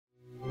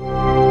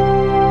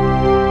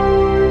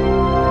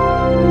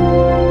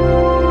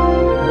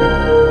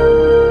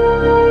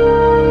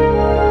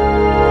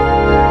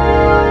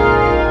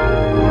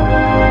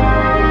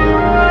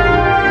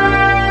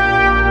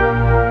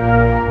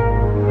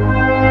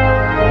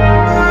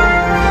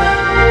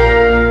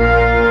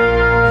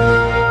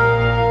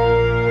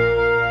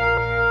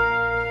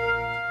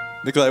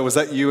Nikolai, was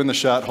that you in the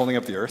shot holding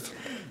up the earth?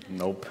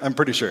 Nope. I'm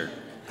pretty sure.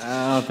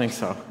 I don't think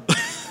so.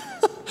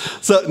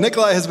 So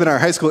Nikolai has been our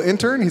high school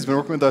intern. He's been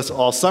working with us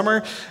all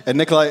summer. And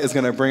Nikolai is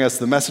going to bring us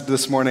the message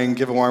this morning.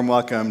 Give a warm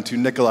welcome to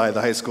Nikolai, the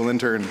high school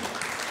intern.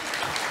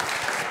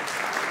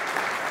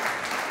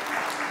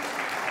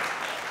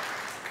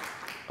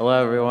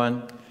 Hello,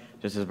 everyone.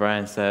 Just as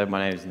Brian said,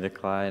 my name is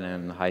Nikolai, and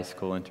I'm the high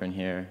school intern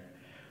here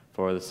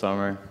for the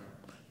summer.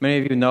 Many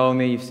of you know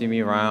me. You've seen me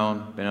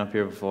around, been up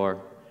here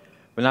before.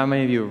 But not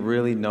many of you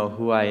really know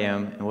who I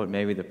am and what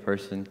made me the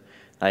person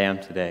I am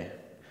today.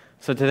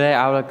 So today,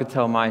 I would like to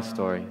tell my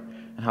story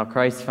and how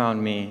Christ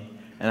found me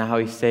and how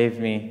he saved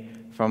me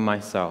from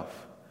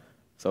myself.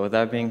 So with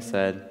that being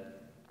said,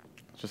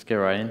 let's just get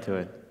right into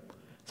it.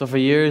 So for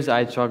years,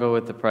 I struggled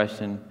with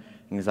depression,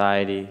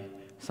 anxiety,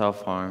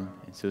 self-harm,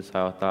 and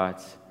suicidal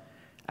thoughts.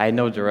 I had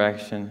no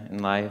direction in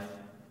life.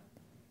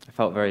 I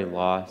felt very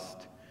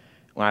lost.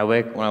 When I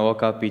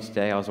woke up each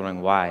day, I was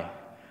wondering why.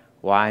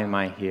 Why am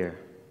I here?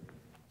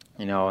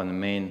 And the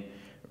main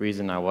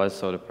reason I was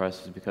so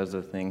depressed was because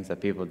of the things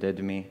that people did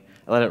to me.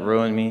 I let it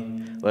ruin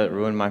me, let it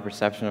ruin my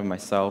perception of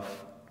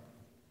myself.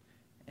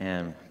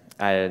 And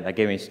it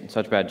gave me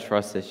such bad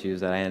trust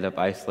issues that I ended up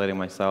isolating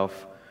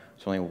myself,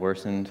 which only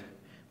worsened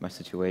my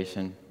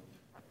situation.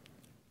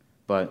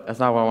 But that's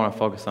not what I want to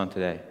focus on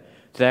today.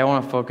 Today I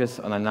want to focus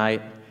on the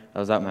night I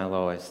was at my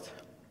lowest.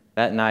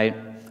 That night,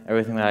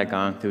 everything that I'd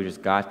gone through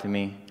just got to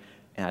me,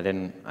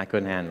 and I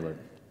couldn't handle it.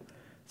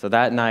 So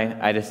that night,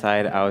 I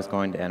decided I was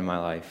going to end my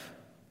life.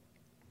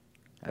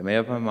 I made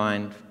up my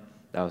mind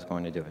that I was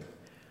going to do it.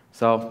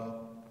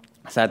 So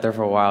I sat there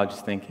for a while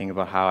just thinking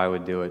about how I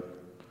would do it,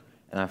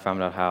 and I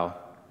found out how.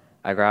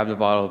 I grabbed a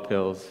bottle of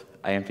pills,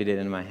 I emptied it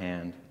in my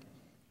hand,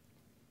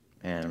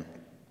 and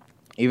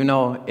even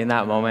though in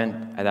that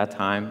moment, at that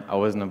time, I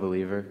wasn't a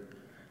believer,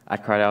 I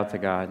cried out to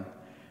God.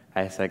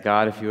 I said,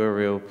 God, if you are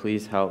real,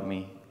 please help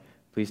me.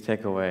 Please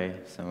take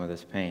away some of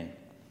this pain.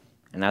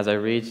 And as I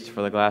reached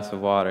for the glass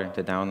of water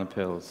to down the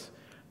pills,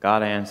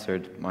 God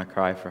answered my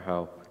cry for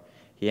help.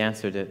 He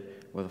answered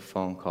it with a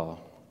phone call.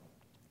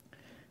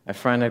 A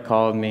friend had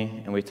called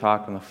me, and we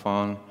talked on the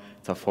phone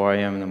till 4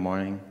 a.m. in the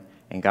morning,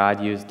 and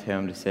God used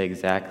him to say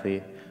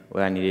exactly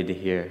what I needed to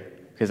hear.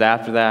 Because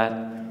after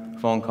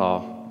that phone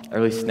call, I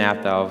really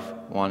snapped out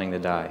of wanting to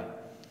die.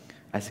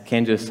 I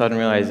came to a sudden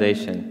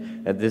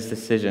realization that this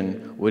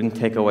decision wouldn't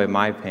take away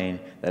my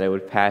pain, that it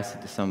would pass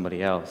it to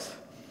somebody else.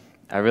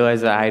 I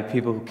realized that I had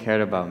people who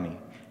cared about me,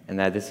 and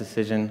that this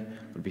decision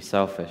would be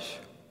selfish.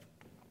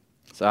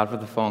 So after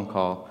the phone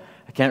call,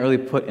 I can't really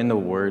put into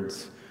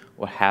words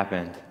what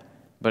happened,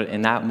 but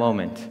in that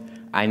moment,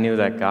 I knew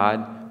that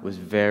God was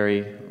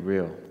very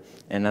real.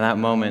 And in that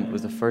moment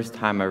was the first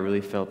time I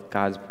really felt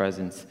God's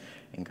presence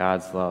and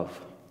God's love.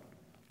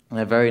 And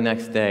the very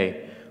next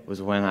day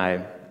was when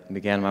I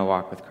began my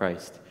walk with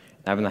Christ.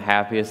 And I've been the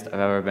happiest I've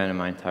ever been in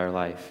my entire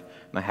life.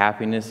 My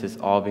happiness is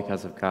all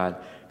because of God.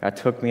 God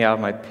took me out of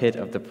my pit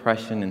of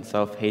depression and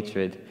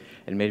self-hatred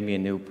and made me a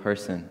new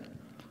person.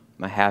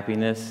 My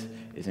happiness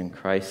is in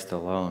Christ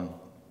alone.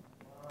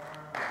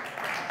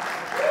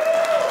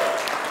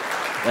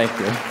 Thank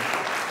you.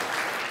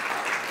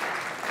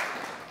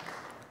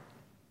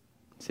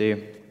 See,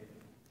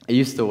 I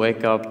used to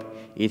wake up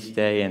each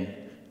day and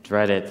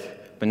dread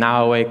it, but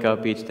now I wake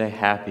up each day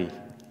happy.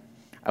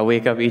 I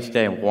wake up each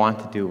day and want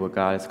to do what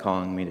God is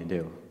calling me to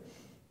do.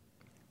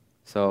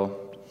 So,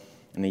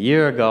 a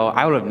year ago,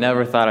 I would have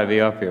never thought I'd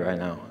be up here right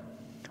now.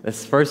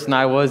 This person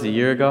I was a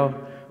year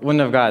ago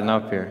wouldn't have gotten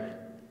up here.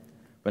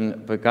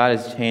 But God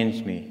has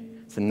changed me.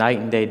 It's a night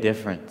and day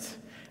difference.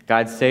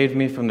 God saved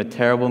me from the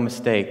terrible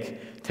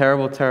mistake,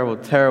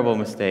 terrible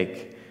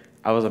mistake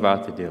I was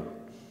about to do.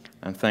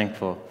 I'm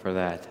thankful for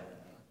that. So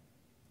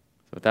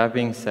with that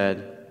being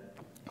said,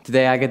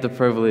 today I get the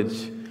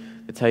privilege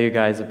to tell you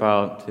guys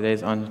about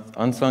today's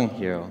unsung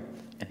hero,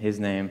 and his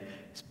name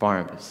is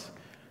Barnabas.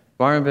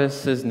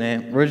 Barnabas'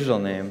 original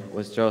name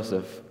was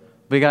Joseph,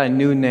 but he got a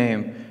new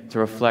name to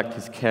reflect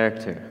his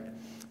character.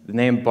 The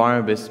name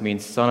Barnabas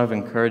means son of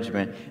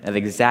encouragement, and it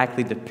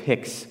exactly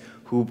depicts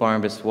who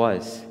Barnabas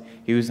was.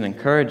 He was an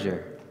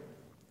encourager.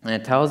 And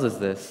it tells us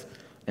this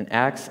in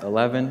Acts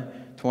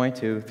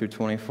 11:22 through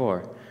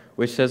 24,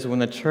 which says, when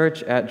the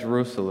church at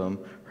Jerusalem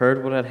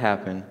heard what had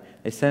happened,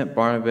 they sent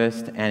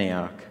Barnabas to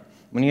Antioch.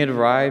 When he had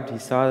arrived, he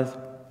saw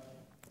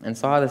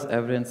this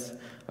evidence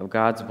of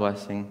God's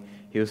blessing.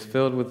 He was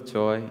filled with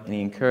joy, and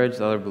he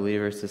encouraged other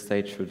believers to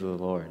stay true to the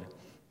Lord.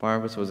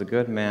 Barnabas was a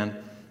good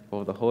man,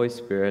 full of the Holy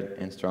Spirit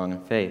and strong in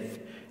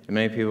faith, and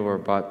many people were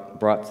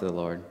brought to the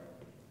Lord.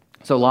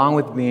 So along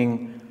with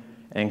being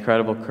an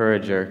incredible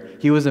encourager,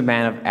 he was a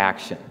man of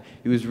action.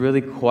 He was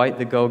really quite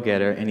the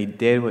go-getter, and he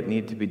did what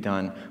needed to be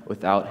done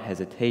without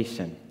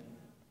hesitation.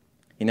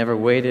 He never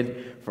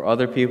waited for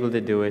other people to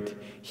do it.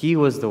 He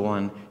was the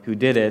one who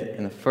did it,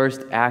 and the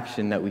first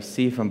action that we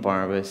see from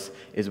Barnabas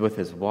is with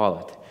his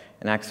wallet.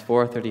 In Acts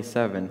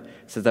 4:37,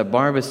 it says that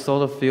Barnabas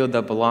sold a field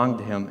that belonged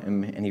to him,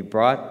 and he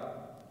brought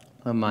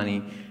the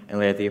money, and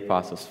lay at the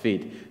apostles'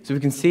 feet. So we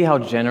can see how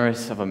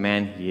generous of a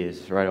man he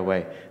is right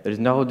away. There's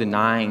no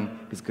denying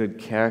his good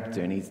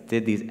character, and he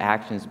did these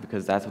actions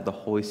because that's what the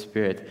Holy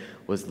Spirit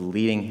was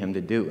leading him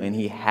to do. And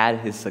he had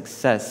his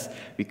success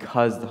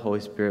because the Holy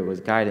Spirit was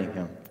guiding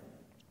him.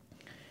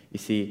 You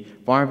see,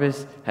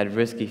 Barnabas had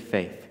risky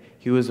faith.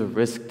 He was a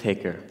risk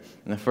taker.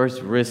 And the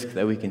first risk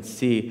that we can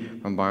see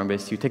from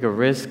Barnabas, he would take a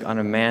risk on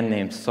a man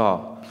named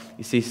Saul.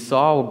 You see,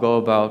 Saul would go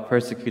about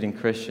persecuting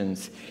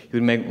Christians. He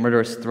would make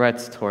murderous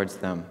threats towards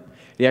them.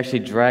 He actually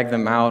dragged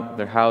them out of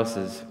their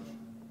houses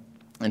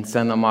and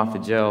send them off to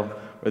jail,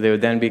 where they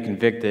would then be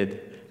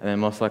convicted and then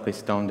most likely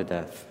stoned to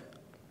death.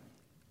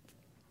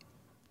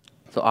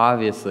 So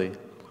obviously,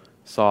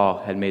 Saul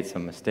had made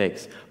some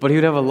mistakes. But he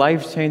would have a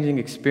life-changing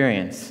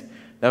experience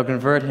that would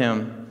convert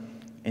him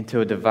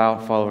into a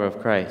devout follower of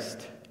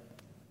Christ.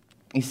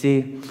 You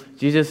see,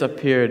 Jesus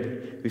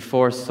appeared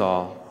before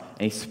Saul,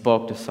 and he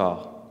spoke to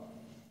Saul.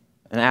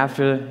 And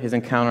after his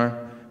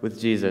encounter with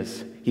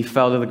Jesus, he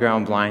fell to the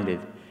ground blinded,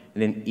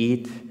 and didn't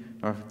eat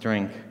nor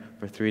drink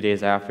for 3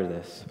 days after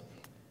this.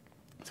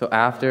 So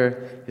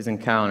after his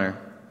encounter,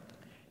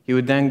 he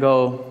would then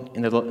go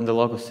in the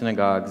local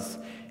synagogues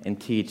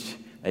and teach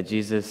that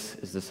Jesus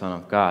is the Son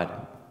of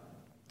God.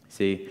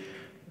 See,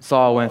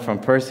 Saul went from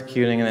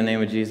persecuting in the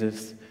name of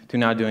Jesus to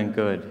now doing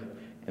good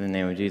in the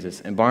name of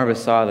Jesus. And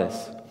Barnabas saw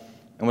this.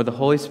 And what the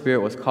Holy Spirit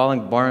was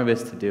calling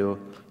Barnabas to do,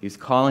 he was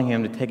calling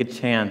him to take a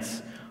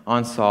chance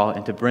on Saul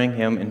and to bring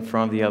him in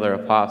front of the other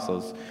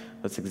apostles.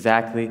 That's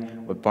exactly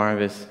what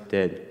Barnabas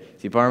did.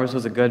 See, Barnabas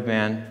was a good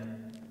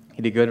man. He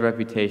had a good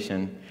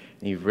reputation.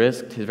 And he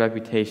risked his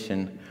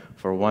reputation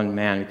for one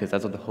man because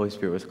that's what the Holy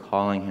Spirit was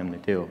calling him to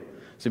do.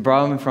 So he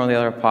brought him in front of the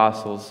other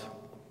apostles,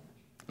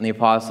 and the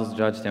apostles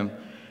judged him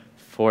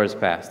for his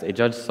past. They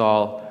judged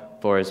Saul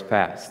for his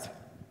past.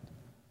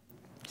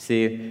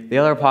 See, the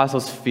other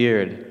apostles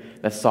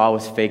feared that Saul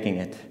was faking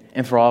it,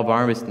 and for all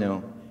Barnabas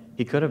knew,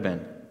 he could have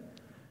been.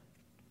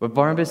 But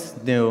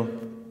Barnabas knew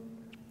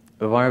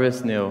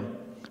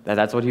that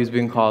that's what he was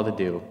being called to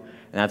do,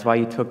 and that's why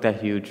he took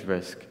that huge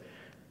risk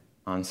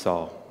on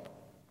Saul.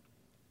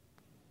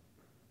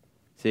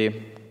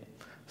 See,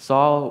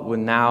 Saul would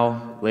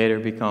now later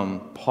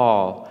become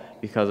Paul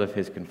because of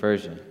his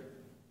conversion.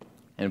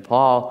 And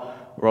Paul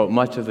wrote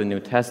much of the New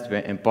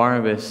Testament, and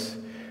Barnabas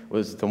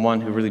was the one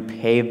who really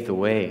paved the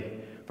way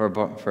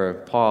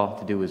for Paul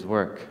to do his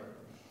work.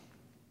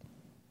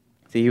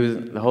 See,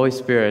 the Holy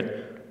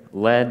Spirit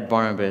led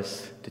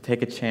Barnabas to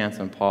take a chance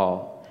on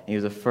Paul, and he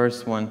was the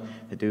first one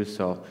to do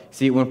so.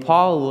 See, when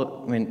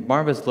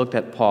Barnabas looked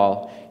at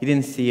Paul, he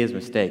didn't see his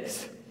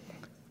mistakes.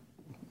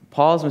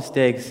 Paul's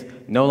mistakes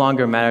no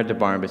longer mattered to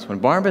Barnabas. When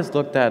Barnabas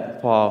looked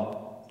at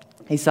Paul,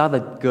 he saw the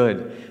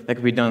good that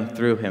could be done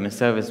through him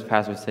instead of his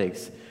past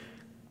mistakes.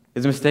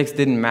 His mistakes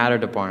didn't matter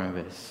to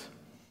Barnabas.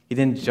 He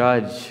didn't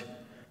judge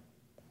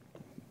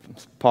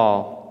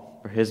Paul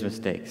for his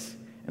mistakes,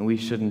 and we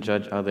shouldn't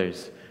judge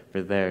others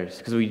for theirs,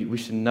 because we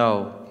should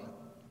know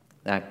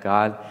that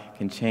God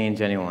can change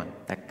anyone,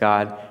 that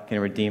God can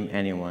redeem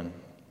anyone.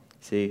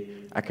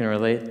 See, I can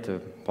relate to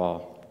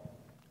Paul.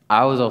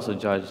 I was also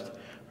judged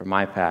for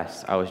my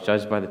past. I was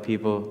judged by the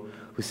people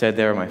who said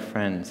they were my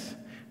friends.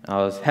 I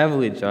was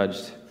heavily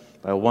judged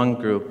by one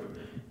group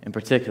in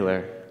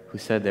particular who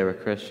said they were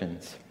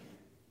Christians.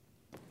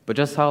 But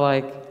just how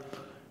like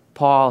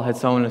Paul had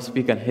someone to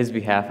speak on his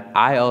behalf,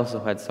 I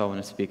also had someone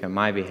to speak on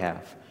my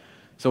behalf.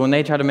 So when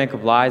they tried to make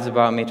up lies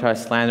about me, try to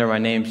slander my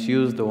name, she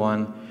was the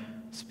one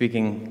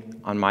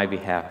speaking on my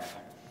behalf.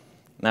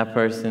 And that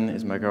person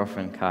is my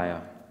girlfriend,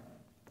 Kaya.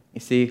 You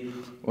see,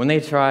 when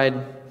they tried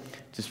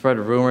to spread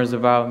rumors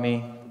about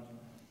me,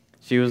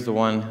 she was the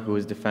one who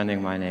was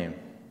defending my name.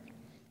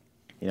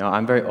 You know,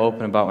 I'm very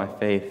open about my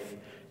faith,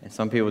 and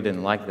some people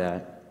didn't like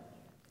that.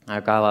 I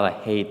got a lot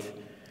of hate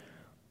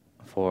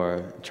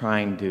for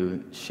trying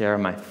to share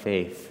my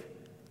faith.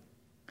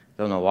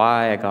 Don't know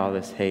why I got all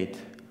this hate.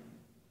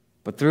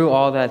 But through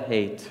all that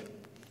hate,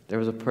 there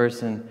was a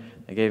person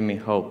that gave me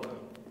hope.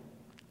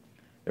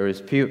 There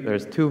was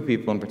two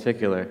people in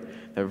particular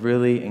that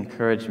really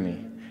encouraged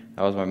me.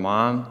 That was my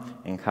mom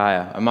and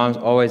Kaya. My mom's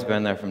always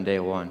been there from day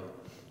one.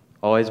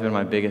 Always been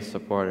my biggest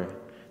supporter.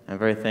 I'm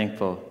very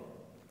thankful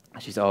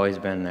she's always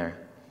been there.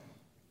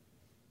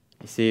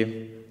 You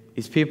see,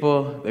 these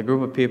people, the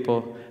group of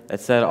people that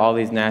said all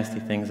these nasty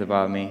things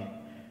about me,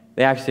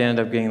 they actually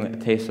ended up getting a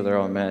taste of their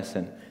own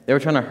medicine. They were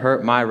trying to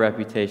hurt my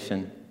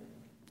reputation,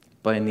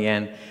 but in the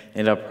end,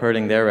 ended up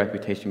hurting their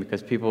reputation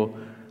because people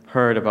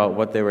heard about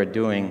what they were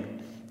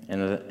doing,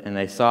 and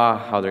they saw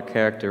how their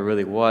character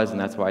really was, and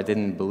that's why I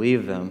didn't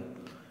believe them.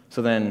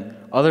 So then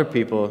other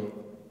people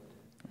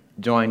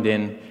joined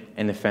in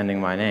defending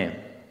my name.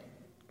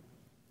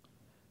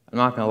 I'm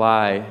not going to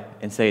lie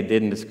and say it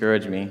didn't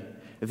discourage me.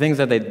 The things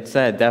that they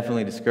said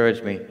definitely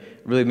discouraged me.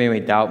 It really made me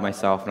doubt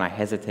myself, and I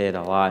hesitated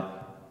a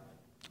lot.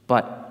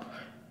 But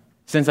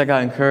since I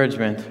got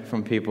encouragement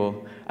from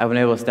people, I've been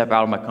able to step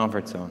out of my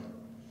comfort zone.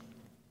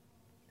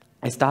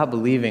 I stopped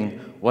believing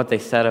what they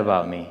said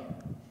about me.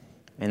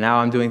 And now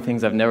I'm doing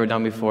things I've never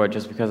done before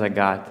just because I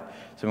got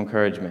some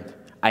encouragement.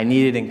 I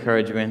needed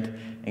encouragement,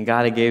 and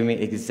God had gave me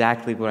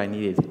exactly what I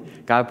needed.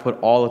 God put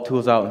all the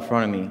tools out in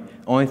front of me.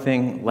 The only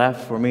thing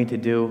left for me to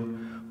do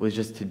was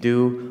just to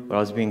do what I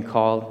was being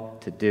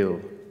called to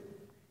do.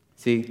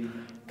 See,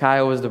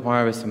 Kaya was the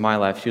Barnabas in my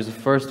life. She was the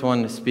first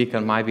one to speak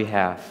on my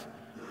behalf.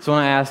 So I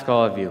want to ask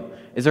all of you,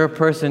 is there a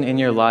person in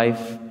your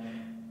life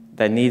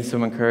that needs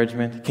some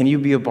encouragement? Can you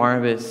be a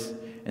Barnabas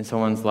in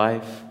someone's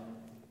life?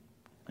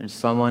 Does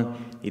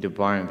someone need a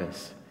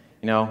Barnabas?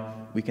 You know,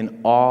 we can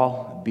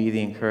all be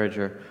the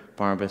encourager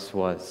Barnabas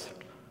was.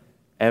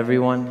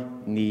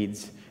 Everyone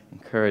needs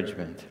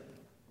encouragement.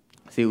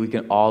 See, we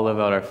can all live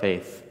out our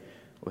faith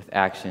with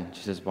action,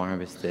 just as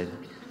Barnabas did.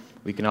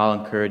 We can all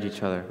encourage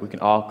each other. We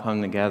can all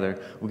come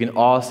together. We can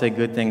all say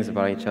good things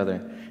about each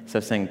other instead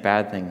of saying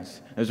bad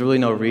things. There's really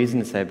no reason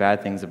to say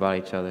bad things about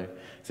each other.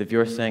 So if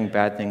you're saying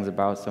bad things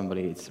about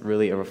somebody, it's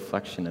really a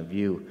reflection of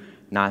you,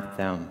 not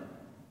them.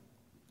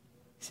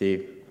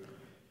 See,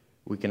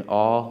 we can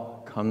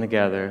all come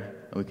together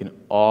and we can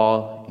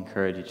all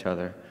encourage each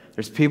other.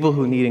 There's people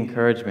who need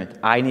encouragement.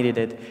 I needed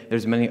it.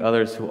 There's many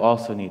others who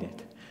also need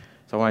it.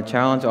 So I want to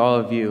challenge all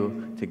of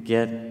you to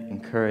get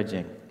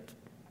encouraging.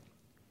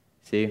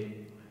 See,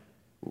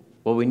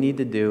 what we need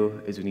to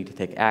do is we need to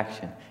take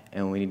action,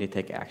 and we need to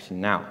take action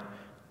now.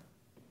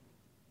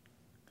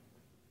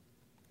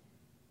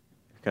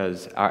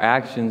 Because our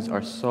actions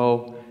are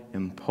so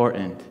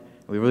important.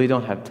 We really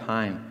don't have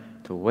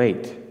time to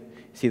wait.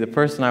 See, the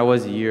person I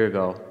was a year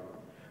ago,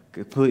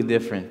 completely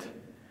different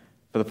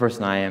from the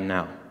person I am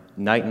now.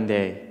 Night and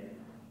day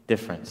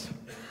difference.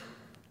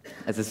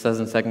 As it says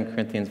in 2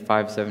 Corinthians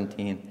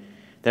 5:17,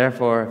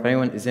 therefore, if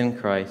anyone is in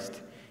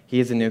Christ, he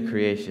is a new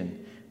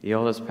creation. The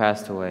old has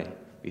passed away.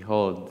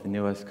 Behold, the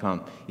new has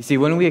come. You see,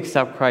 when we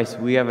accept Christ,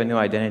 we have a new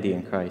identity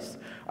in Christ.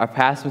 Our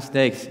past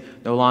mistakes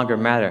no longer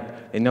matter.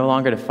 They no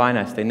longer define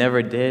us. They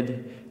never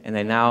did, and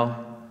they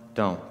now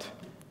don't.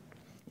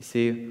 You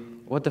see,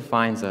 what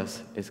defines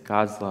us is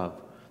God's love.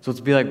 So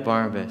let's be like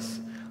Barnabas.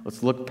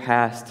 Let's look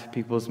past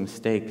people's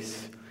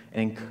mistakes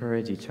and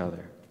encourage each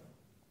other.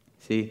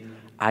 See,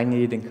 I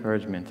needed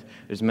encouragement.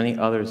 There's many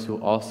others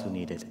who also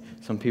need it.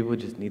 Some people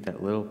just need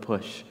that little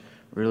push,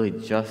 really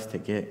just to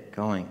get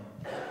going.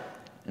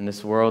 In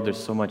this world,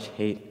 there's so much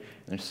hate,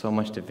 and there's so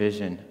much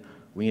division.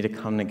 We need to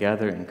come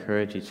together and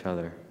encourage each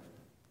other.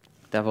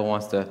 The devil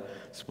wants to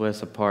split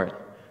us apart,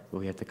 but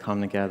we have to come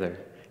together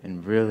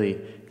and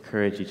really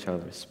encourage each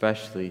other,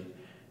 especially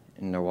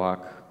in their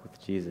walk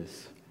with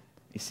Jesus.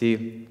 You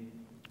see,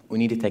 we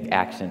need to take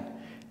action,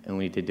 and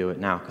we need to do it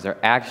now, because our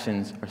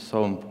actions are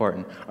so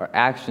important. Our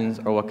actions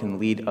are what can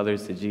lead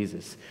others to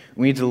Jesus.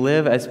 We need to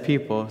live as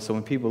people, so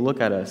when people look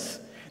at us,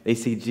 they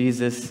see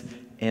Jesus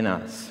in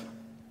us.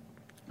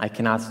 I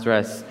cannot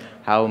stress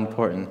how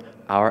important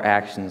our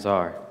actions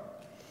are.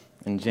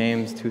 In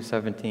James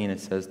 2:17, it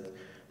says,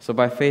 so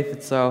by faith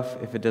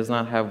itself, if it does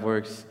not have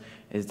works,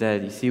 is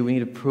dead. You see, we need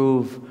to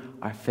prove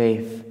our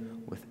faith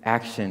with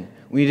action.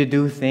 We need to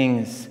do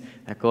things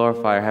that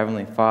glorify our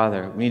Heavenly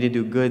Father. We need to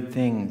do good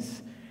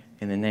things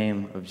in the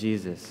name of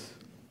Jesus.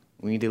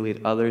 We need to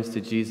lead others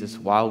to Jesus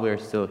while we are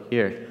still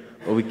here.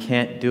 But we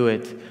can't do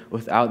it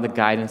without the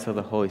guidance of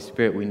the Holy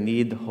Spirit. We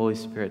need the Holy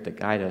Spirit to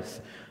guide us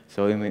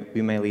so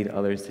we may lead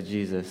others to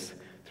Jesus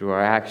through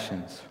our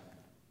actions.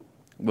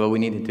 What we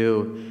need to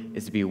do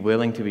is to be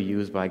willing to be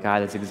used by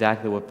God. That's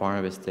exactly what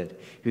Barnabas did.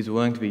 He was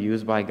willing to be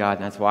used by God,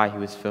 and that's why he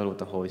was filled with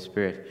the Holy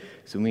Spirit.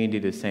 So we need to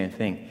do the same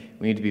thing.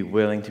 We need to be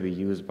willing to be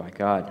used by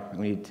God.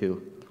 We need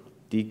to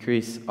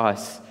decrease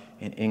us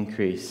and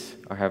increase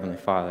our Heavenly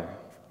Father.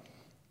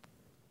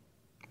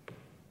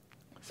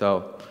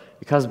 So,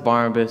 because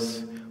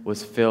Barnabas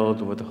was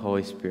filled with the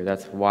Holy Spirit,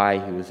 that's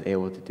why he was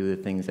able to do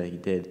the things that he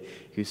did.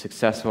 He was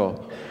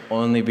successful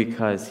only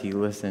because he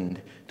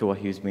listened to what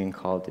he was being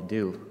called to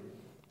do.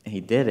 And he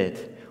did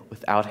it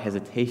without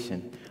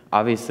hesitation.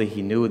 Obviously,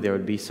 he knew there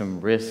would be some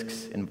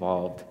risks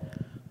involved,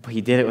 but he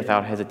did it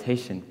without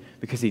hesitation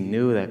because he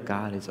knew that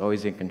God is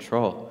always in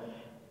control.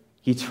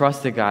 He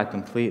trusted God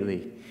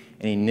completely,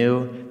 and he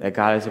knew that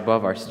God is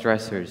above our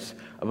stressors,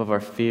 above our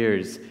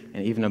fears,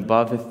 and even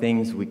above the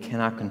things we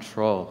cannot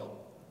control.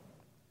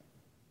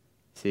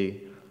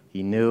 See,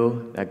 he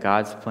knew that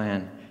God's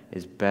plan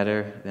is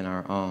better than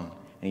our own,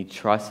 and he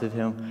trusted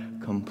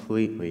him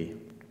completely.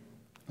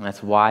 And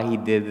that's why he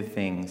did the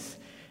things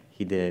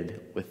he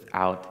did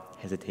without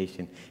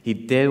hesitation. He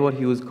did what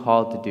he was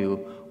called to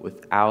do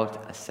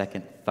without a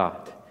second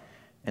thought.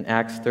 In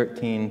Acts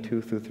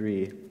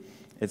 13:2-3,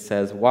 it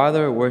says, while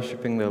they were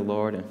worshiping the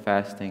Lord and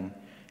fasting,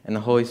 and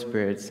the Holy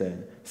Spirit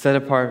said, set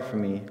apart for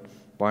me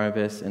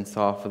Barnabas and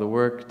Saul for the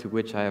work to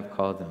which I have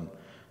called them.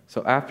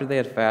 So after they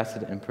had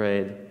fasted and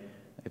prayed,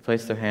 they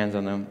placed their hands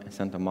on them and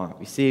sent them off.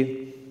 You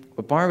see,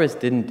 what Barnabas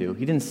didn't do,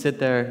 he didn't sit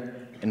there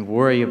and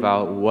worry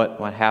about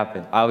what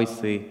happened.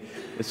 Obviously,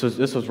 this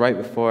was right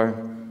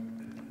before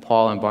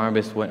Paul and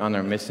Barnabas went on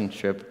their mission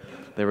trip.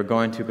 They were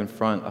going to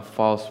confront a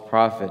false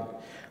prophet.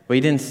 But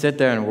he didn't sit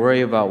there and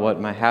worry about what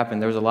might happen.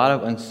 There was a lot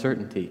of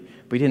uncertainty,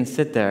 but he didn't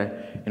sit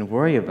there and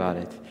worry about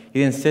it. He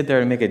didn't sit there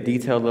and make a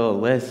detailed little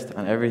list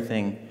on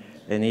everything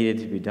that needed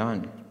to be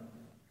done.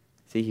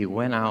 See, he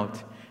went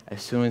out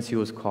as soon as he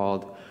was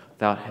called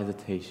without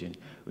hesitation.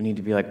 We need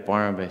to be like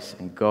Barnabas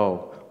and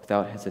go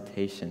without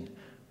hesitation.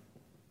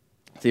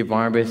 See,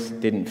 Barnabas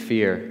didn't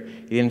fear.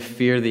 He didn't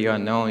fear the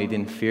unknown. He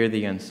didn't fear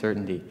the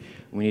uncertainty.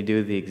 We need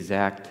to do the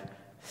exact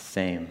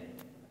same.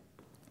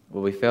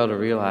 What we fail to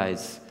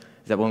realize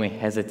is that when we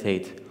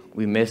hesitate,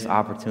 we miss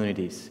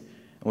opportunities.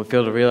 And we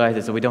fail to realize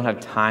is that we don't have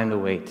time to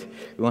wait.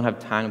 We won't have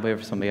time to wait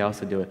for somebody else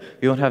to do it.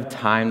 We don't have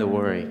time to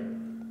worry.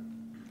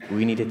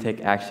 We need to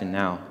take action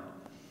now,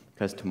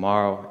 because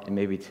tomorrow it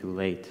may be too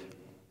late.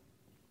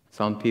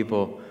 Some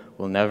people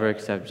will never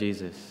accept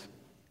Jesus.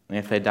 And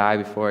if they die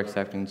before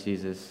accepting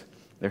Jesus,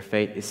 their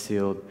fate is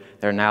sealed.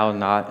 They're now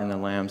not in the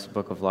Lamb's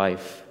book of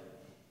life.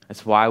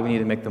 That's why we need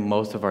to make the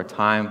most of our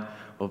time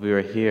while we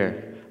are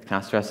here. I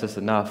can't stress this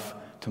enough.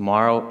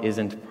 Tomorrow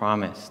isn't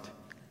promised.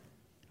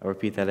 I'll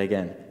repeat that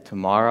again.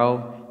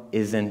 Tomorrow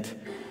isn't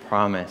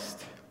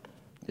promised.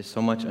 There's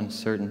so much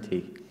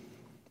uncertainty.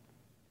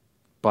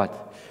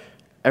 But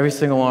every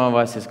single one of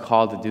us is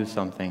called to do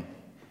something.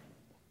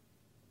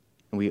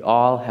 And we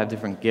all have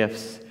different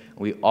gifts. And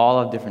we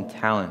all have different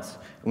talents.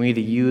 We need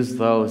to use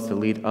those to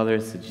lead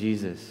others to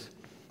Jesus.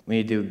 We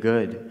need to do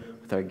good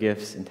with our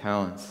gifts and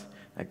talents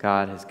that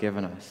God has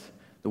given us.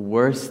 The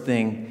worst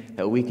thing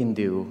that we can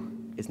do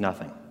is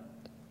nothing.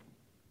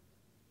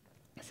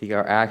 See,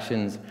 our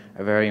actions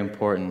are very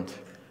important.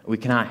 We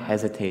cannot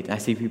hesitate. I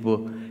see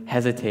people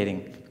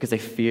hesitating because they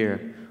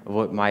fear of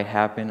what might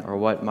happen or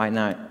what might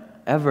not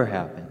ever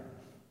happen.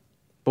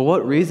 But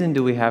what reason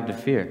do we have to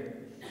fear?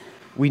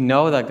 We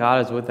know that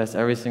God is with us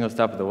every single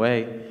step of the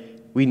way.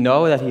 We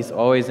know that He's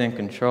always in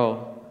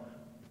control.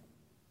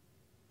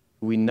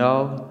 We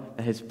know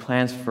that His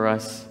plans for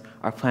us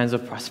are plans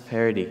of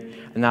prosperity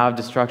and not of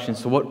destruction.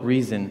 So what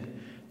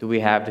reason do we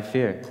have to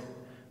fear?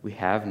 We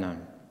have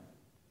none.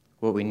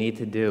 What we need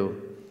to do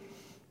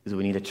is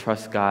we need to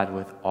trust God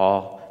with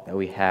all that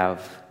we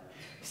have.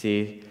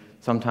 See,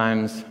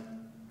 sometimes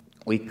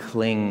we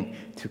cling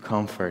to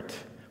comfort,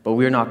 but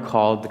we're not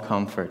called to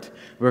comfort.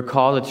 We're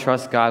called to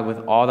trust God with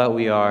all that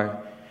we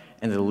are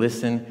and to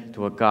listen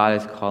to what God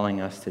is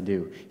calling us to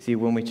do. See,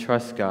 when we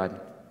trust God,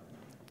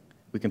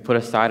 we can put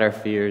aside our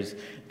fears,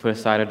 put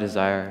aside our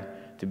desire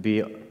to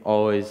be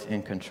always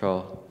in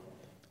control.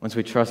 Once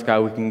we trust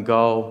God, we can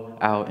go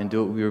out and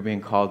do what we were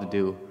being called to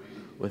do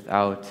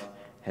without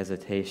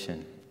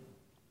hesitation.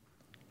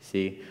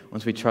 See,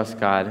 once we trust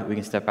God, we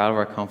can step out of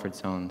our comfort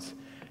zones,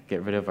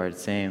 get rid of our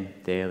same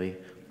daily,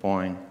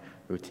 boring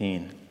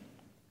routine.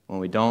 When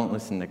we don't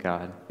listen to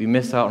God, we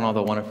miss out on all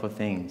the wonderful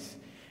things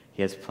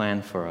He has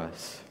planned for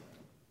us.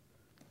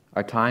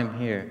 Our time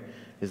here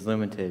is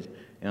limited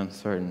and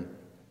uncertain.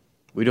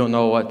 We don't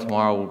know what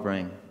tomorrow will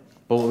bring,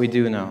 but what we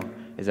do know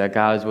is that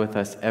God is with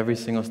us every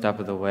single step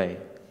of the way.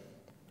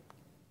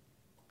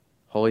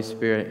 Holy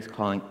Spirit is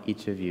calling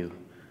each of you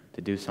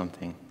to do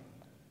something.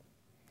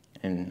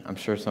 And I'm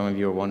sure some of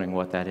you are wondering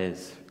what that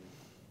is.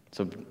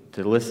 So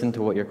to listen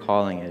to what your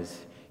calling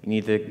is, you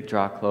need to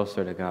draw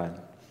closer to God.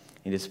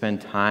 You need to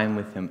spend time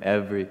with Him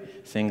every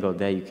single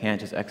day. You can't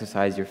just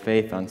exercise your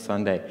faith on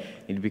Sunday.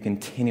 You need to be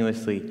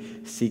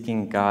continuously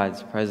seeking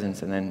God's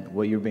presence, and then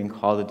what you're being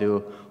called to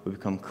do will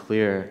become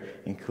clearer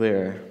and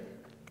clearer.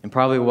 And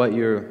probably what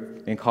you're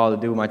being called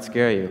to do might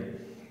scare you,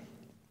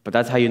 but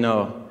that's how you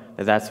know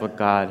that that's what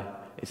God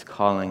is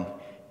calling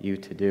you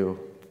to do.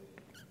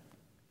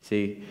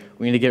 See,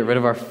 we need to get rid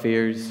of our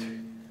fears. We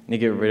need to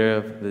get rid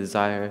of the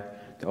desire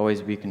to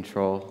always be in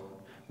control.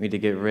 We need to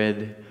get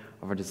rid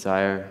of our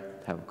desire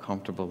to have a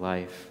comfortable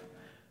life.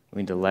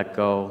 We need to let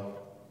go.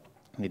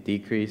 We need to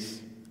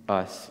decrease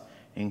us,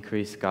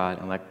 increase God,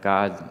 and let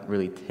God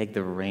really take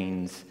the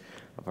reins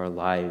of our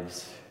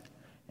lives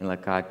and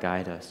let God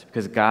guide us.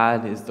 Because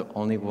God is the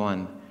only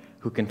one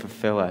who can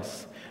fulfill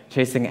us.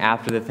 Chasing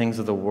after the things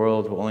of the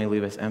world will only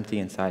leave us empty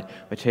inside,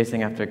 but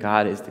chasing after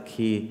God is the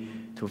key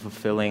to a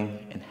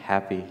fulfilling and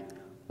happy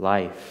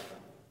life.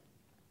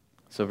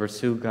 So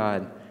pursue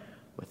God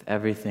with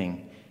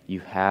everything you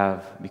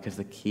have, because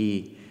the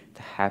key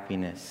to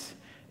happiness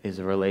is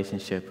a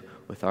relationship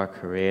with our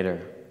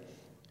Creator.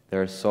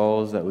 There are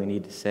souls that we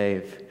need to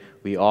save.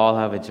 We all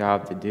have a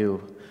job to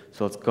do.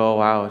 So let's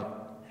go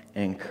out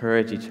and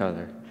encourage each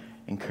other,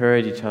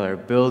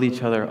 build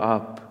each other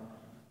up.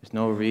 There's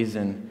no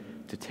reason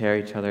to tear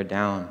each other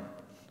down.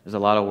 There's a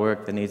lot of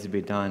work that needs to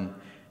be done,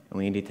 and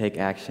we need to take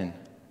action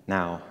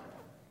now.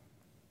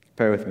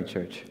 Pray with me,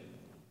 church.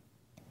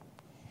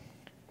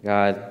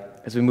 God,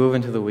 as we move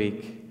into the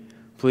week,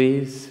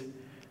 please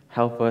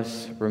help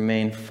us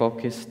remain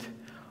focused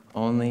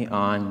only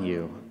on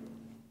You.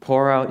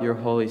 Pour out Your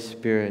Holy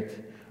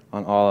Spirit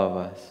on all of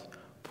us.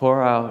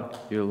 Pour out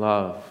Your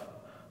love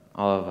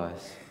on all of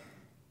us.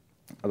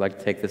 I'd like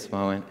to take this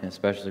moment and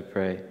especially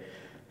pray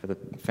for the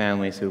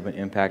families who have been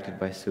impacted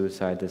by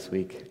suicide this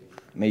week.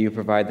 May You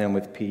provide them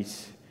with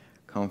peace,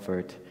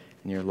 comfort,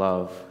 and Your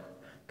love.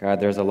 God,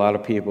 there's a lot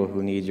of people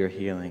who need Your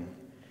healing.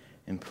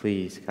 And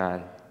please,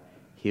 God,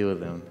 heal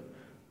them.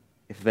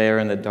 If they are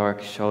in the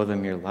dark, show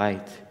them Your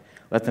light.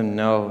 Let them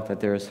know that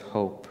there is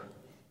hope.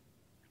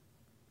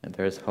 and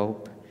there is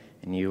hope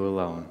in you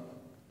alone.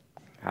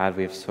 God,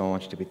 we have so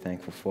much to be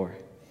thankful for.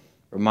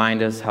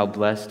 Remind us how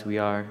blessed we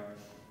are.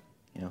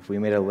 If we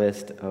made a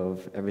list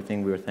of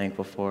everything we were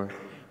thankful for,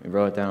 we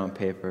wrote it down on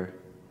paper,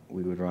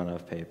 we would run out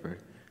of paper.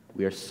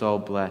 We are so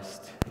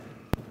blessed.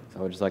 So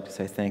I would just like to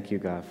say thank you,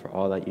 God, for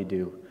all that you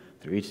do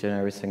through each and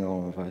every single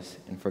one of us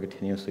and for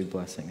continuously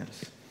blessing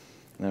us.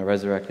 In our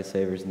resurrected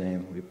Savior's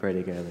name, we pray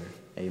together.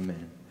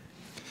 Amen.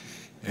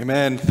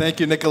 Amen. Thank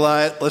you,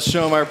 Nikolai. Let's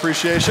show him our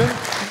appreciation.